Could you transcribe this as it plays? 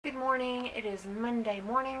Good morning. It is Monday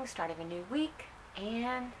morning, start of a new week, and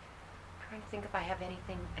I'm trying to think if I have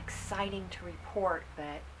anything exciting to report,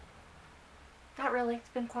 but not really. It's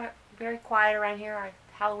been very quiet around here.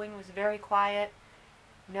 Halloween was very quiet.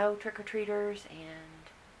 No trick-or-treaters,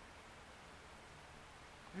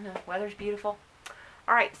 and weather's beautiful.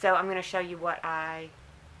 Alright, so I'm going to show you what I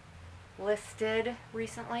listed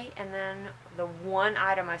recently, and then the one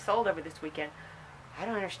item I sold over this weekend. I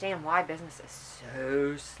don't understand why business is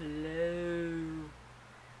so slow.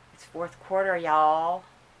 It's fourth quarter, y'all.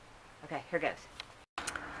 Okay, here goes.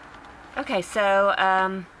 Okay,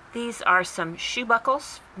 so these are some shoe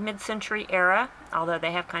buckles, mid-century era, although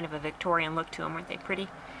they have kind of a Victorian look to them. Aren't they pretty?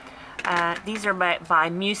 These are by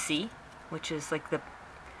Musi, which is like the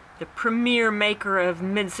premier maker of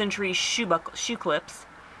mid-century shoe clips.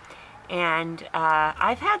 And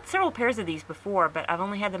I've had several pairs of these before, but I've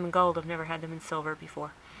only had them in gold. I've never had them in silver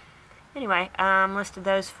before. Anyway, listed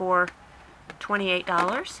those for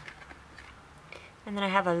 $28. And then I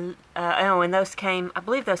have and those came, I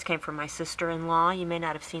believe those came from my sister-in-law. You may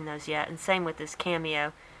not have seen those yet. And same with this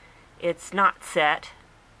cameo. It's not set.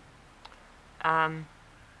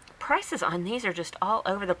 Prices on these are just all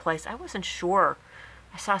over the place. I wasn't sure.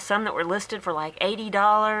 I saw some that were listed for like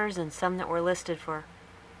 $80 and some that were listed for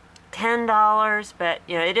 $10, but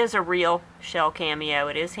you know, it is a real shell cameo.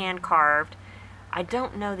 It is hand carved. I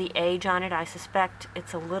don't know the age on it. I suspect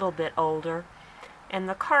it's a little bit older, and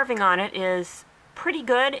the carving on it is pretty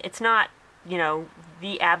good. It's not, you know,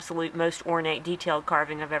 the absolute most ornate detailed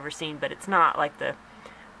carving I've ever seen, but it's not like the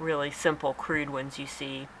really simple crude ones you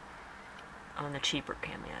see on the cheaper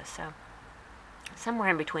cameos. So somewhere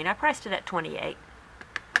in between. I priced it at $28.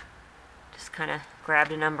 Just kind of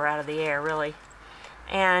grabbed a number out of the air, really.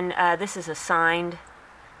 And this is a signed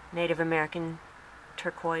Native American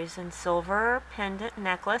turquoise and silver pendant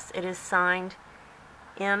necklace. It is signed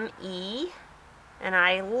M.E. And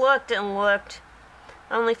I looked and looked.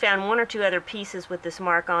 I only found one or two other pieces with this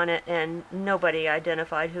mark on it, and nobody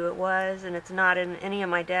identified who it was. And it's not in any of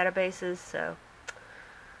my databases, so.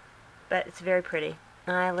 But it's very pretty.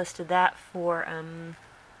 I listed that for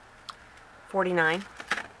 $49.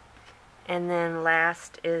 And then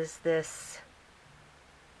last is this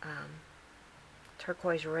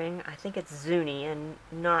turquoise ring. I think it's Zuni and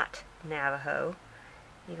not Navajo,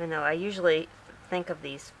 even though I usually think of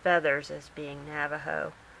these feathers as being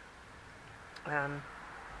Navajo.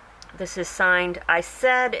 This is signed, I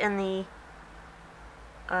said in the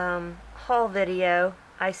haul video,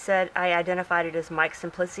 I said I identified it as Mike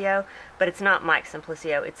Simplicio, but it's not Mike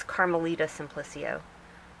Simplicio, it's Carmelita Simplicio.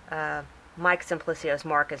 Mike Simplicio's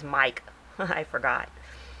mark is Mike. I forgot.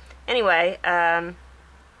 Anyway,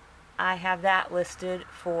 I have that listed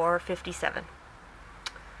for $57.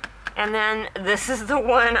 And then this is the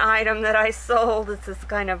one item that I sold. It's this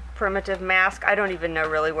kind of primitive mask. I don't even know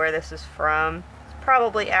really where this is from. It's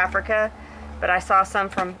probably Africa, but I saw some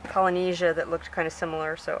from Polynesia that looked kind of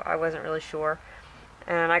similar, so I wasn't really sure.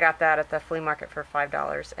 And I got that at the flea market for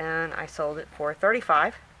 $5, and I sold it for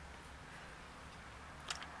 $35.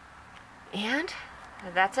 And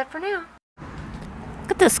that's it for now.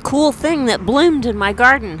 Look at this cool thing that bloomed in my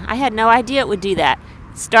garden. I had no idea it would do that.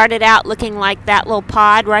 It started out looking like that little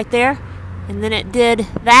pod right there, and then it did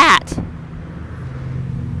that.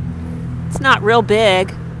 It's not real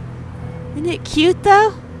big. Isn't it cute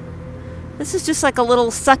though? This is just like a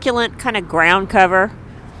little succulent kind of ground cover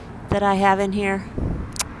that I have in here.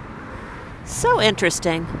 So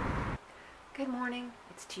interesting. Good morning.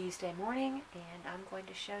 It's Tuesday morning, and I'm going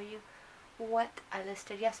to show you what I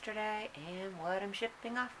listed yesterday and what I'm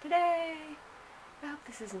shipping off today. I hope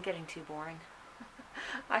this isn't getting too boring.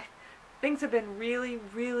 Things have been really,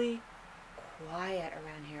 really quiet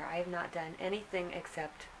around here. I have not done anything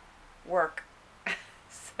except work.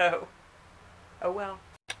 So, oh well.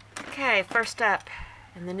 Okay, first up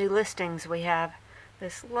in the new listings we have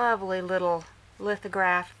this lovely little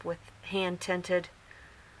lithograph with hand-tinted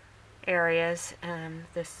areas, and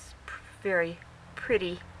this very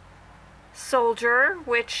pretty soldier,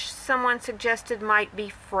 which someone suggested might be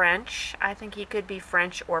French. I think he could be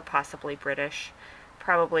French or possibly British.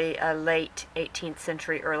 Probably a late 18th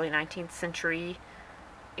century, early 19th century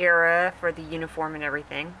era for the uniform and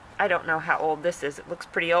everything. I don't know how old this is. It looks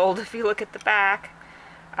pretty old if you look at the back.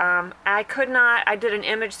 I did an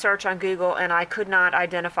image search on Google, and I could not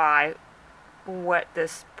identify what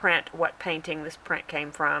painting this print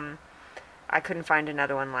came from. I couldn't find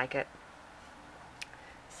another one like it.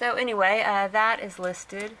 So anyway, that is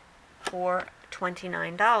listed for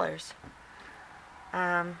 $29.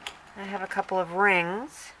 I have a couple of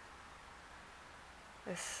rings.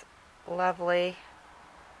 This lovely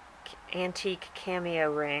antique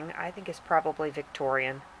cameo ring. I think it's probably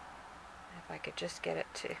Victorian. If I could just get it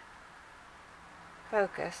to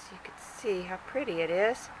focus, you could see how pretty it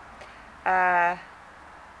is.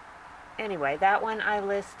 Anyway, that one I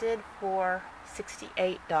listed for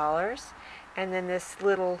 $68. And then this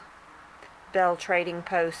little Bell Trading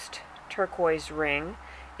Post turquoise ring.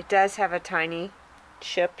 It does have a tiny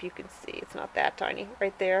chip. You can see it's not that tiny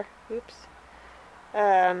right there. Oops.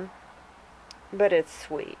 But it's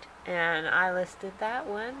sweet. And I listed that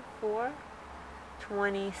one for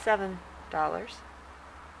 $27.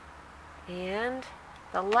 And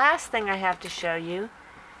the last thing I have to show you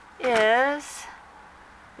is,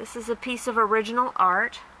 this is a piece of original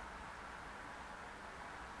art.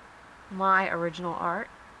 My original art.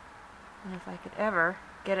 And if I could ever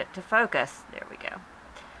get it to focus. There we go.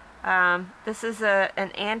 This is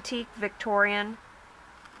an antique Victorian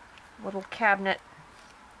little cabinet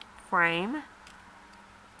frame,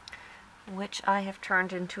 which I have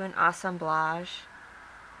turned into an assemblage.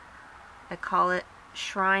 I call it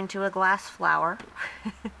Shrine to a Glass Flower.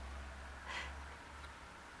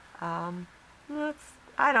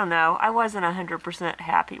 I don't know. I wasn't 100%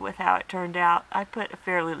 happy with how it turned out. I put a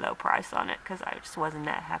fairly low price on it because I just wasn't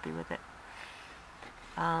that happy with it.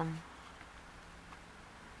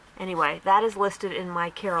 Anyway, that is listed in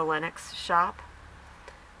my Carol Lennox shop.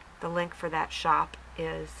 The link for that shop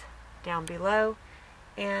is down below,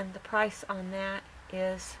 and the price on that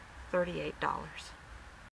is $38.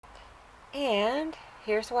 And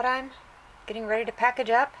here's what I'm getting ready to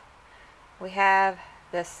package up. We have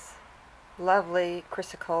this lovely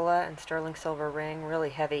chrysocolla and sterling silver ring,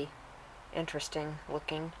 really heavy, interesting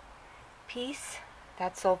looking piece.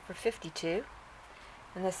 That sold for $52.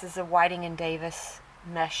 And this is a Whiting and Davis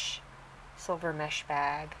mesh, silver mesh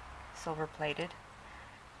bag, silver plated.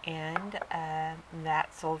 And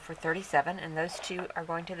that sold for $37. And those two are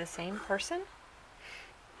going to the same person.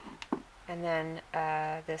 And then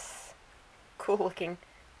this cool looking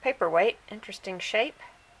paperweight, interesting shape.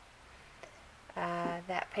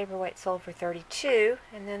 That paperweight sold for $32.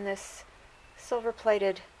 And then this silver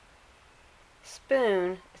plated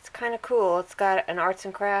spoon, it's kind of cool. It's got an arts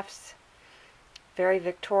and crafts, very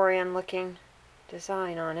Victorian looking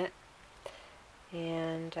design on it.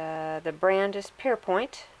 And the brand is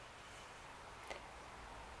Pearpoint.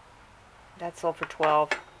 That sold for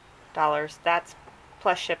 $12. That's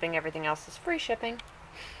plus shipping. Everything else is free shipping.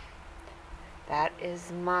 That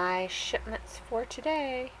is my shipments for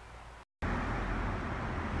today.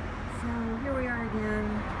 So here we are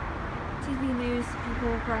again. TV news,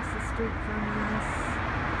 people across the street from us.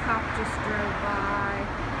 Cop just drove by.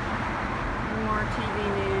 More TV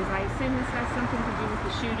news. I assume this has something to do with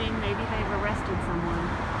the shooting. Maybe they've arrested someone.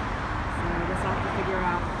 So I guess I'll have to figure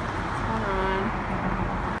out what's going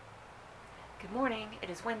on. Good morning. It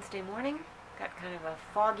is Wednesday morning. Got kind of a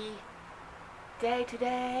foggy day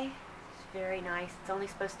today. It's very nice. It's only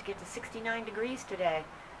supposed to get to 69 degrees today.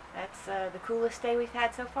 That's the coolest day we've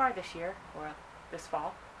had so far this year, or this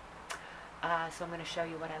fall. So I'm going to show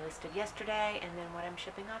you what I listed yesterday and then what I'm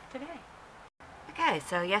shipping off today. Okay,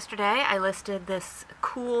 so yesterday I listed this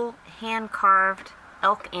cool hand-carved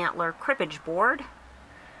elk antler cribbage board,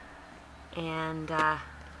 and I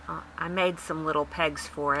made some little pegs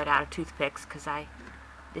for it out of toothpicks because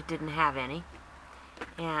it didn't have any,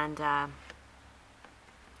 and that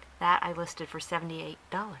I listed for $78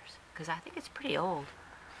 because I think it's pretty old.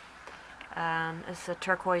 It's a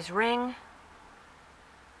turquoise ring.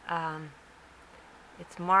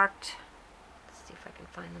 It's marked, let's see if I can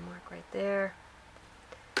find the mark right there.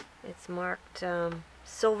 It's marked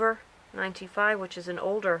silver 925, which is an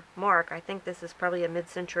older mark. I think this is probably a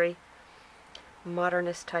mid-century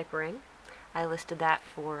modernist type ring. I listed that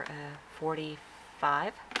for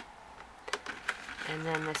 $45. And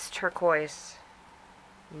then this turquoise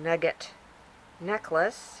nugget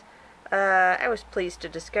necklace. I was pleased to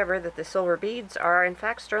discover that the silver beads are in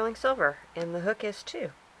fact sterling silver, and the hook is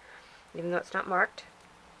too, even though it's not marked.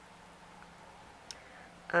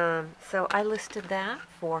 So I listed that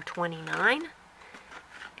for $29.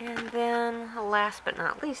 And then last but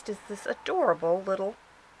not least is this adorable little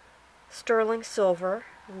sterling silver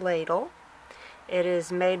ladle. It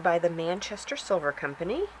is made by the Manchester Silver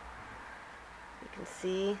Company. You can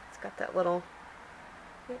see it's got that little,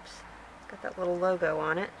 oops, it's got that little logo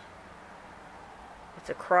on it. It's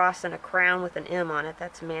a cross and a crown with an M on it.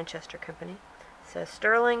 That's Manchester Company. It says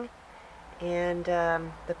sterling, and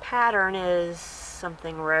the pattern is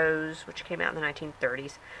something rose, which came out in the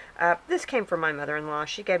 1930s. This came from my mother-in-law.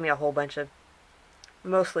 She gave me a whole bunch of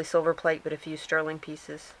mostly silver plate, but a few sterling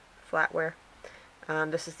pieces, flatware.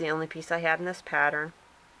 This is the only piece I have in this pattern.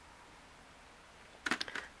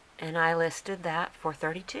 and I listed that for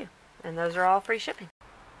 $32, and those are all free shipping.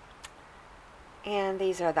 And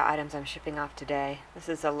these are the items I'm shipping off today. This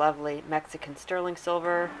is a lovely Mexican sterling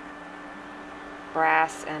silver,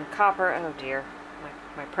 brass, and copper. Oh dear,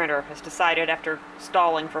 my printer has decided after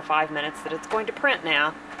stalling for 5 minutes that it's going to print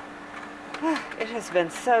now. It has been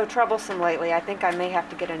so troublesome lately. I think I may have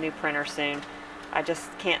to get a new printer soon. I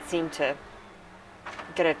just can't seem to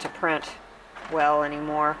get it to print well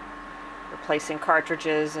anymore. Replacing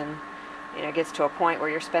cartridges, and it gets to a point where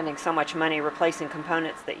you're spending so much money replacing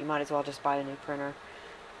components that you might as well just buy a new printer.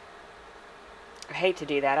 I hate to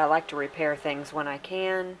do that. I like to repair things when I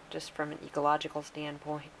can, just from an ecological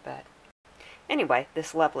standpoint. But anyway,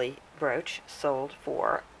 this lovely brooch sold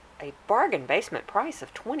for a bargain basement price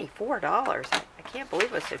of $24. I can't believe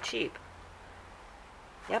it was so cheap.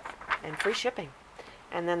 Yep, and free shipping.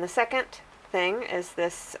 And then the second thing is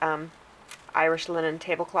this Irish linen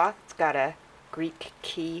tablecloth. It's got a Greek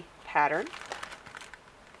key pattern.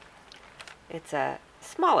 It's a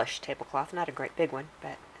smallish tablecloth, not a great big one,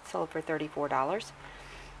 but it sold for $34.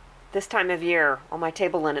 This time of year, all my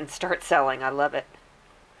table linens start selling. I love it.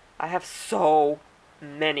 I have so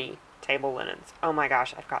many table linens. Oh my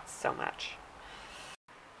gosh, I've got so much.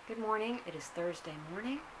 Good morning. It is Thursday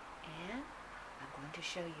morning, and I'm going to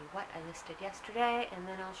show you what I listed yesterday, and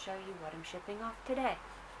then I'll show you what I'm shipping off today.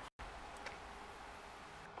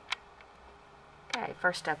 Okay,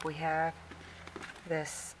 first up we have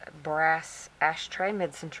this brass ashtray,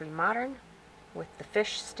 mid-century modern, with the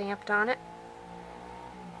fish stamped on it.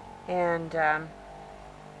 And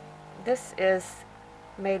this is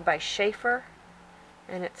made by Schaefer,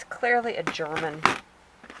 and it's clearly a German,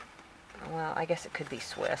 well, I guess it could be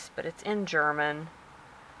Swiss, but it's in German,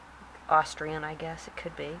 Austrian, I guess it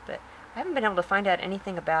could be, but I haven't been able to find out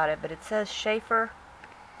anything about it, but it says Schaefer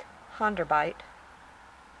Handarbeit,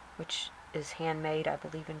 which is handmade, I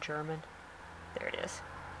believe, in German. There it is.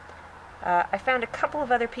 I found a couple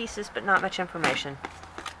of other pieces, but not much information.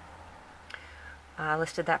 I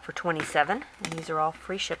listed that for $27, and these are all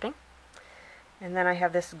free shipping. And then I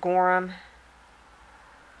have this Gorham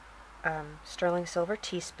sterling silver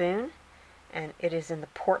teaspoon, and it is in the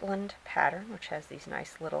Portland pattern, which has these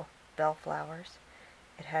nice little bell flowers.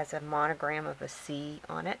 It has a monogram of a C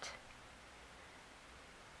on it,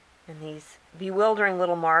 and these bewildering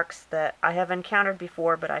little marks that I have encountered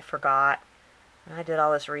before, but I forgot. And I did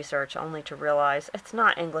all this research only to realize it's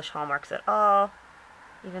not English hallmarks at all.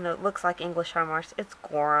 Even though it looks like English hallmarks, it's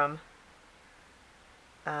Gorham.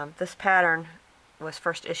 This pattern was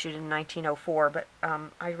first issued in 1904, but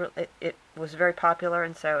it was very popular,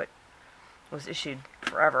 and so it was issued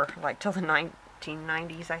forever, like till the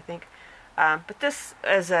 1990s, I think. But this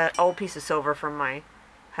is an old piece of silver from my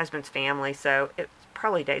husband's family, so it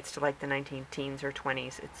probably dates to like the 19-teens or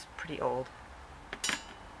 20s. It's pretty old.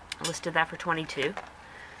 I listed that for $22.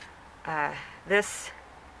 This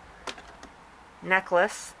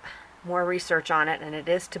necklace, more research on it, and it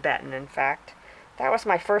is Tibetan, in fact. That was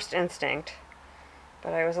my first instinct,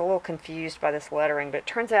 but I was a little confused by this lettering. But it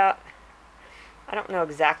turns out, I don't know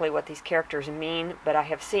exactly what these characters mean, but I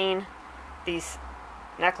have seen these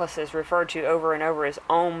necklaces referred to over and over as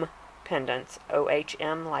Om pendants,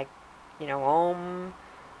 O-H-M, like, Om.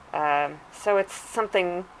 So it's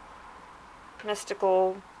something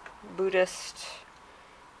mystical, Buddhist,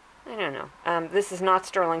 I don't know. This is not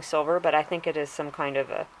sterling silver, but I think it is some kind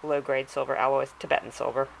of a low-grade silver alloy. It's Tibetan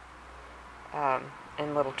silver.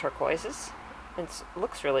 And little turquoises. It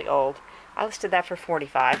looks really old. I listed that for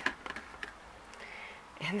 $45.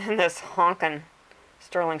 And then this honkin'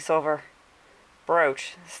 sterling silver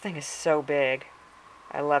brooch. This thing is so big.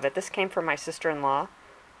 I love it. This came from my sister-in-law,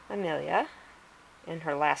 Amelia, in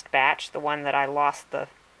her last batch, the one that I lost the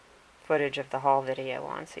footage of the haul video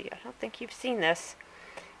on, so I don't think you've seen this.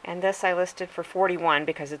 And this I listed for $41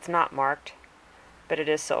 because it's not marked, but it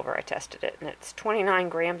is silver. I tested it, and it's 29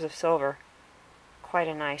 grams of silver. Quite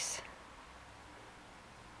a nice.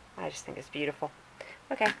 I just think it's beautiful.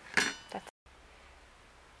 Okay, that's it.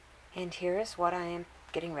 And here is what I am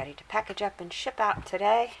getting ready to package up and ship out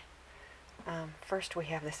today. First we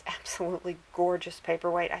have this absolutely gorgeous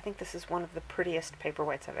paperweight. I think this is one of the prettiest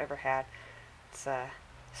paperweights I've ever had. It's a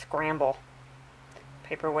scramble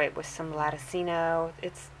paperweight with some latticino.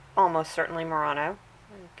 It's almost certainly Murano.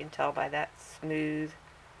 You can tell by that smooth,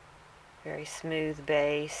 very smooth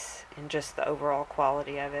base and just the overall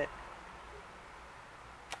quality of it.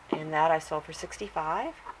 And that I sold for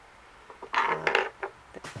 $65.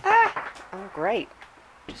 Oh great.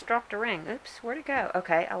 Just dropped a ring. Oops, where'd it go?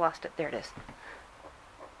 Okay, I lost it. There it is.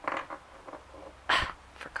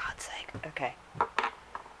 For God's sake. Okay.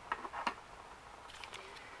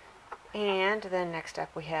 And then next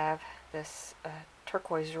up we have this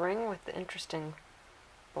turquoise ring with the interesting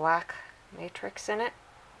black matrix in it.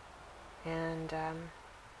 And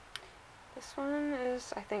this one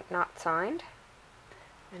is, I think, not signed.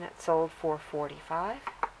 And it sold for $45.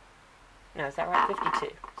 No, is that right?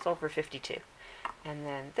 52. Sold for 52. And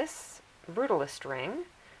then this Brutalist ring,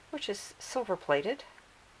 which is silver plated,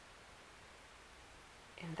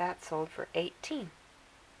 and that sold for $18.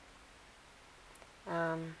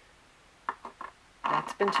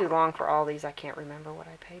 It's been too long for all these. I can't remember what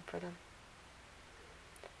I paid for them.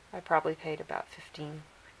 I probably paid about $15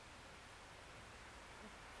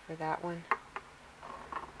 for that one.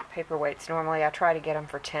 Paperweights, normally I try to get them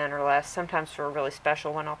for $10 or less. Sometimes for a really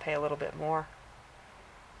special one I'll pay a little bit more.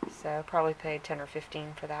 So probably paid $10 or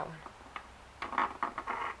 $15 for that one.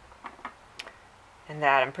 And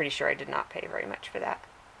that, I'm pretty sure I did not pay very much for that.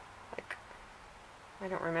 Like, I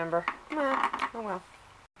don't remember. Oh well.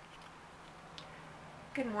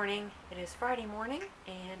 Good morning. It is Friday morning,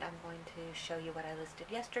 and I'm going to show you what I listed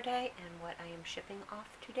yesterday and what I am shipping off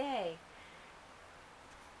today.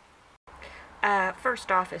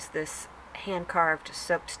 First off is this hand-carved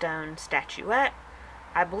soapstone statuette.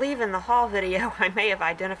 I believe in the haul video I may have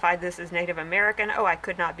identified this as Native American. Oh, I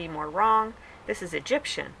could not be more wrong. This is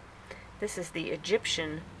Egyptian. This is the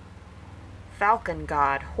Egyptian falcon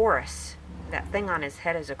god Horus. That thing on his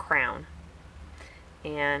head is a crown.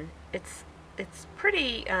 And it's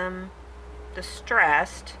pretty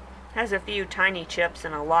distressed. Has a few tiny chips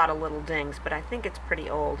and a lot of little dings, but I think it's pretty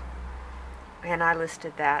old. And I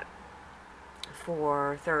listed that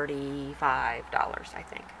for $35, I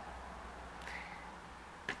think.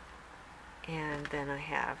 And then I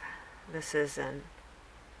have, this is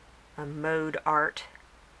a mode art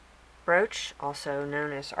brooch, also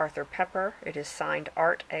known as Arthur Pepper. It is signed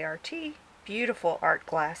Art, A-R-T. Beautiful art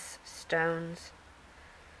glass stones.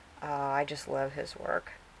 I just love his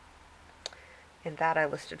work. And that I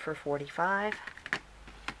listed for $45.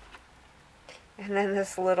 And then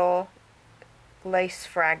this little lace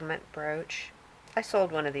fragment brooch. I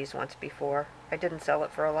sold one of these once before. I didn't sell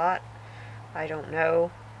it for a lot. I don't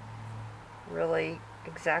know really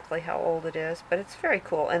exactly how old it is, but it's very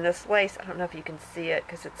cool. And this lace, I don't know if you can see it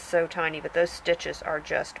because it's so tiny, but those stitches are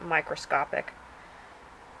just microscopic.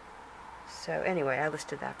 So anyway, I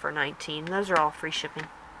listed that for $19. Those are all free shipping.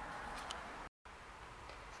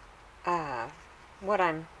 What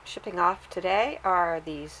I'm shipping off today are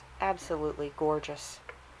these absolutely gorgeous,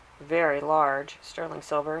 very large sterling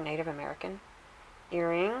silver Native American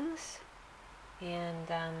earrings.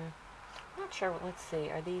 And I'm not sure, let's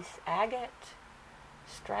see, are these agate?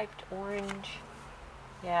 Striped orange?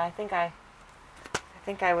 Yeah, I think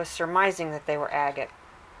I was surmising that they were agate.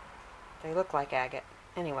 They look like agate.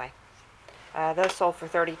 Anyway, those sold for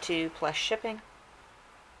 $32 plus shipping.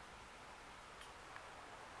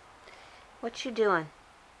 What you doing?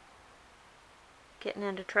 Getting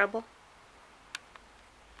into trouble?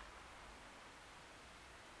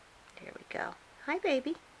 There we go. Hi,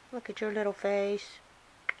 baby. Look at your little face.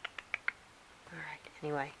 Alright,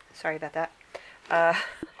 anyway, sorry about that. I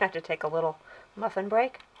had to take a little muffin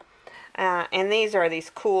break. And these are these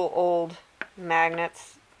cool old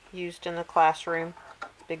magnets used in the classroom.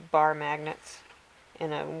 Big bar magnets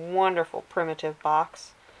in a wonderful primitive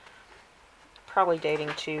box. Probably dating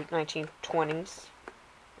to 1920s.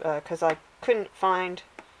 Because I couldn't find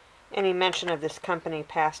any mention of this company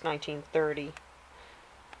past 1930.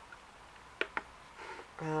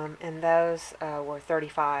 And those were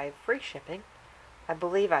 $35 free shipping. I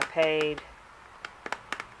believe I paid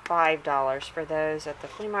 $5 for those at the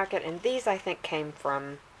flea market, and these I think came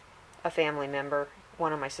from a family member,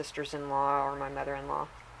 one of my sisters-in-law or my mother-in-law.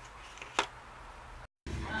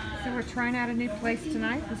 So we're trying out a new place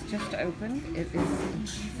tonight. This just opened. It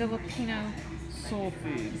is Filipino Soul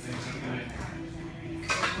Food.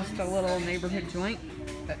 Just a little neighborhood joint,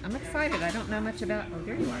 but I'm excited. I don't know much about, oh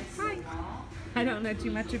there you are, hi! I don't know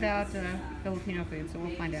too much about Filipino food, so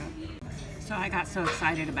we'll find out. So I got so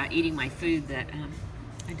excited about eating my food that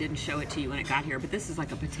I didn't show it to you when it got here, but this is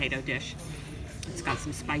like a potato dish. It's got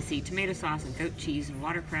some spicy tomato sauce and goat cheese and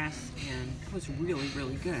watercress, and it was really,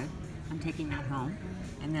 really good. I'm taking that home.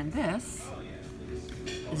 And then this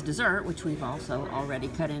is dessert, which we've also already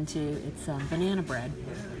cut into. It's banana bread.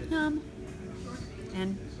 Yum.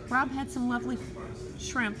 And Rob had some lovely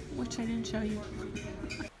shrimp, which I didn't show you.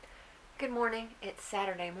 Good morning. It's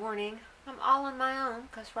Saturday morning. I'm all on my own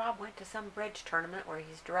because Rob went to some bridge tournament where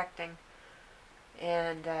he's directing.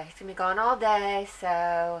 And he's going to be gone all day,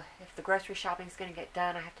 so if the grocery shopping's going to get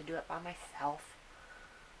done, I have to do it by myself.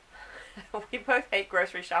 We both hate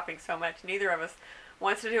grocery shopping so much. Neither of us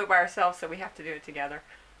wants to do it by ourselves, so we have to do it together.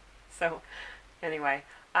 So anyway,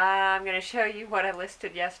 I'm going to show you what I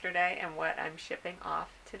listed yesterday and what I'm shipping off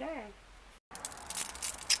today.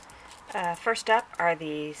 First up are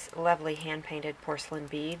these lovely hand-painted porcelain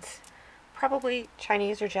beads. Probably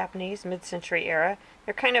Chinese or Japanese, mid-century era.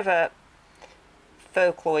 They're kind of a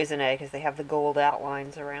faux cloisonne because they have the gold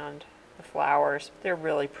outlines around the flowers. They're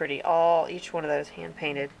really pretty. Each one of those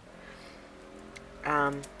hand-painted.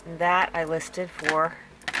 That I listed for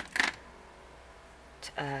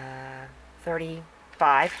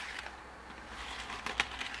 $35.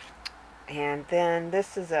 And then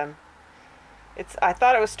this is I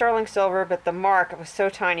thought it was sterling silver, but the mark, it was so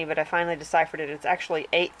tiny, but I finally deciphered it. It's actually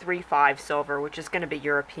 835 silver, which is going to be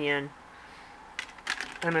European.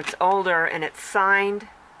 And it's older, and it's signed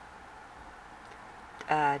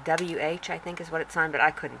WH, I think is what it's signed, but I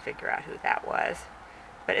couldn't figure out who that was.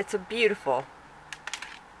 But it's a beautiful,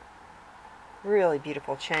 really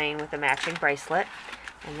beautiful chain with a matching bracelet.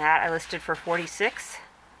 And that I listed for $46.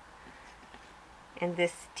 And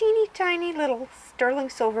this teeny tiny little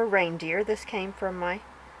sterling silver reindeer, this came from my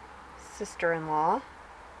sister-in-law.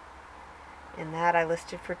 And that I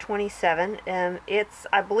listed for $27.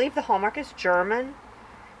 I believe the hallmark is German.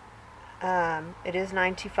 It is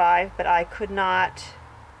 925, but I could not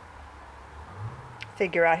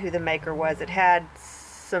figure out who the maker was. It had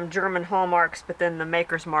some German hallmarks, but then the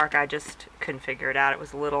maker's mark, I just couldn't figure it out. It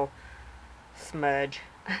was a little smudge.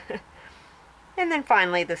 And then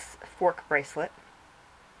finally this fork bracelet.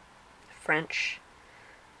 French.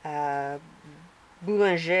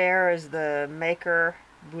 Boulanger is the maker.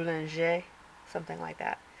 Boulanger, something like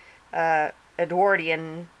that.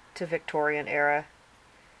 Edwardian to Victorian era.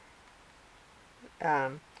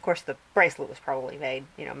 Of course, the bracelet was probably made,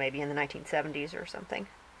 maybe in the 1970s or something.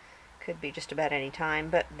 Could be just about any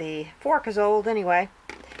time, but the fork is old anyway.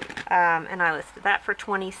 And I listed that for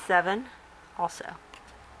 $27 also.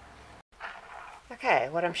 Okay,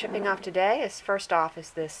 what I'm shipping off today is, first off, is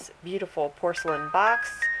this beautiful porcelain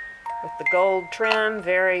box with the gold trim,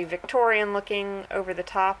 very Victorian looking over the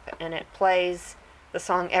top, and it plays the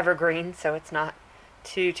song Evergreen, so it's not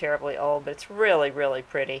too terribly old, but it's really, really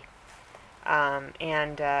pretty.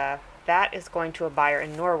 That is going to a buyer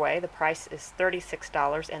in Norway. The price is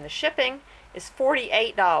 $36, and the shipping is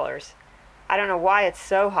 $48. I don't know why it's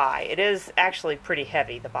so high. It is actually pretty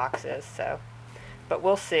heavy, the box is, so... But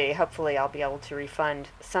we'll see. Hopefully I'll be able to refund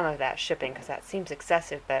some of that shipping because that seems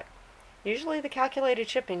excessive, but usually the calculated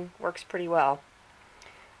shipping works pretty well.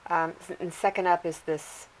 And second up is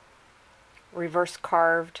this reverse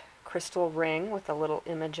carved crystal ring with a little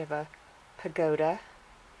image of a pagoda.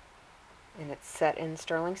 And it's set in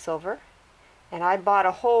sterling silver. And I bought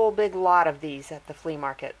a whole big lot of these at the flea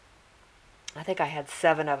market. I think I had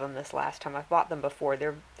 7 of them this last time. I've bought them before.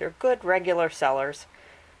 They're good regular sellers.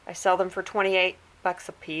 I sell them for $28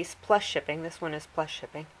 a piece plus shipping. This one is plus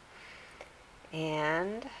shipping.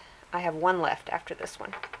 And I have one left after this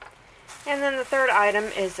one. And then the third item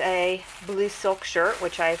is a blue silk shirt,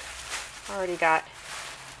 which I've already got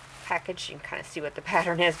packaged. You can kind of see what the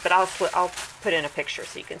pattern is, but I'll put in a picture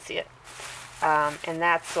so you can see it. And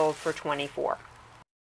that's sold for $24.